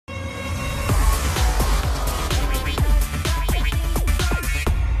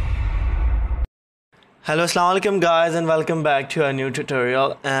Hello, assalamu alaikum guys, and welcome back to a new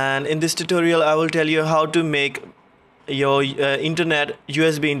tutorial. And in this tutorial I will tell you how to make your internet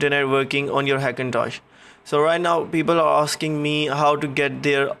USB internet working on your Hackintosh. So right now people are asking me how to get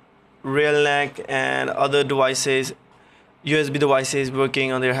their Realtek and other devices, USB devices,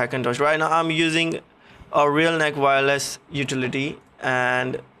 working on their Hackintosh. Right now I'm using a Realtek wireless utility,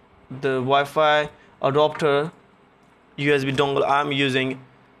 and the Wi-Fi adapter USB dongle I'm using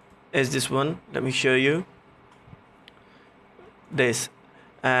is this one. Let me show you this,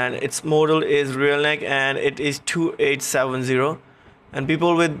 and its model is Realtek and it is 2870, and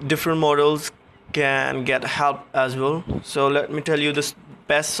people with different models can get help as well. So let me tell you the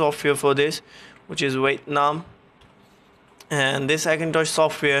best software for this, which is Vietnam. And this Hackintosh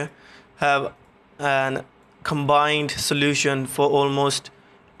software have an combined solution for almost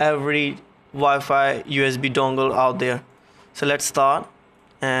every Wi-Fi USB dongle out there. So let's start,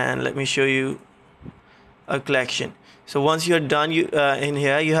 and let me show you a collection. So once you're done, in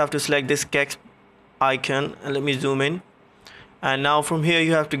here you have to select this text icon, and let me zoom in. And now from here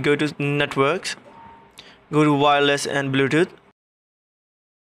you have to go to networks, go to wireless and Bluetooth.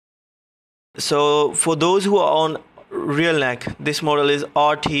 So for those who are on Realtek, this model is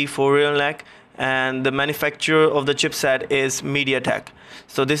RT for Realtek, and the manufacturer of the chipset is MediaTek.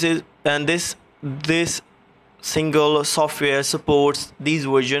 So this single software supports these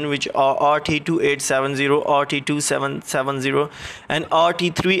versions, which are RT2870, RT2770, and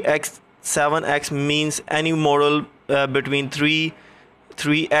RT3X7X. Means any model between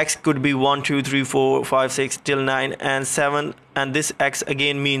 3X could be 1, 2, 3, 4, 5, 6 till 9, and 7, and this X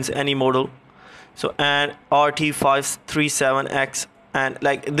again means any model. So and RT537X, and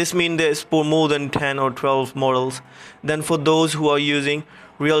like this means there's for more than 10 or 12 models. Then for those who are using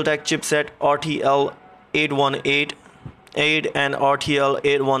Realtek chipset, RTL8188 and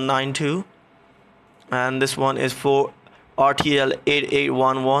RTL8192, and this one is for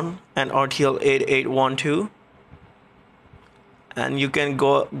RTL8811 and RTL8812. And you can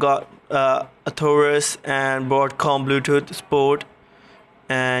got Atheros and Broadcom Bluetooth support,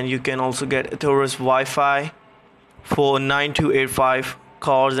 and you can also get Atheros Wi-Fi for 9285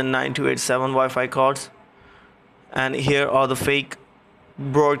 cards and 9287 Wi-Fi cards. And here are the fake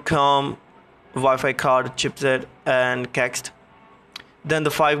Broadcom Wi-Fi card chipset and text. Then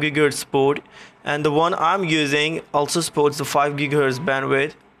the 5 GHz support, and the one I'm using also supports the 5 GHz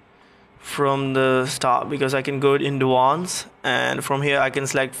bandwidth from the start, because I can go in advance, and from here I can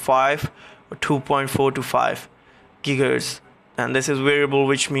select 5 or 2.4 to 5 GHz, and this is variable,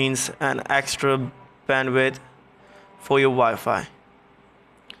 which means an extra bandwidth for your Wi-Fi.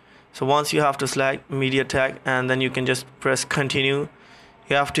 So once you have to select MediaTek, and then you can just press continue.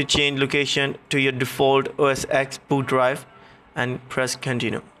 You have to change location to your default OS X boot drive and press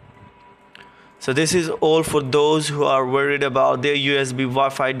continue. So this is all for those who are worried about their USB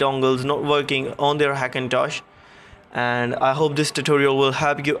Wi-Fi dongles not working on their Hackintosh, and I hope this tutorial will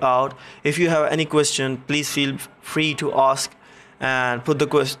help you out. If you have any question, please feel free to ask and put the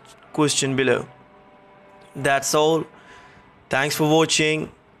question below. That's all. Thanks for watching.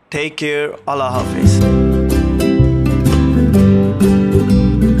 Take care. Allah Hafiz.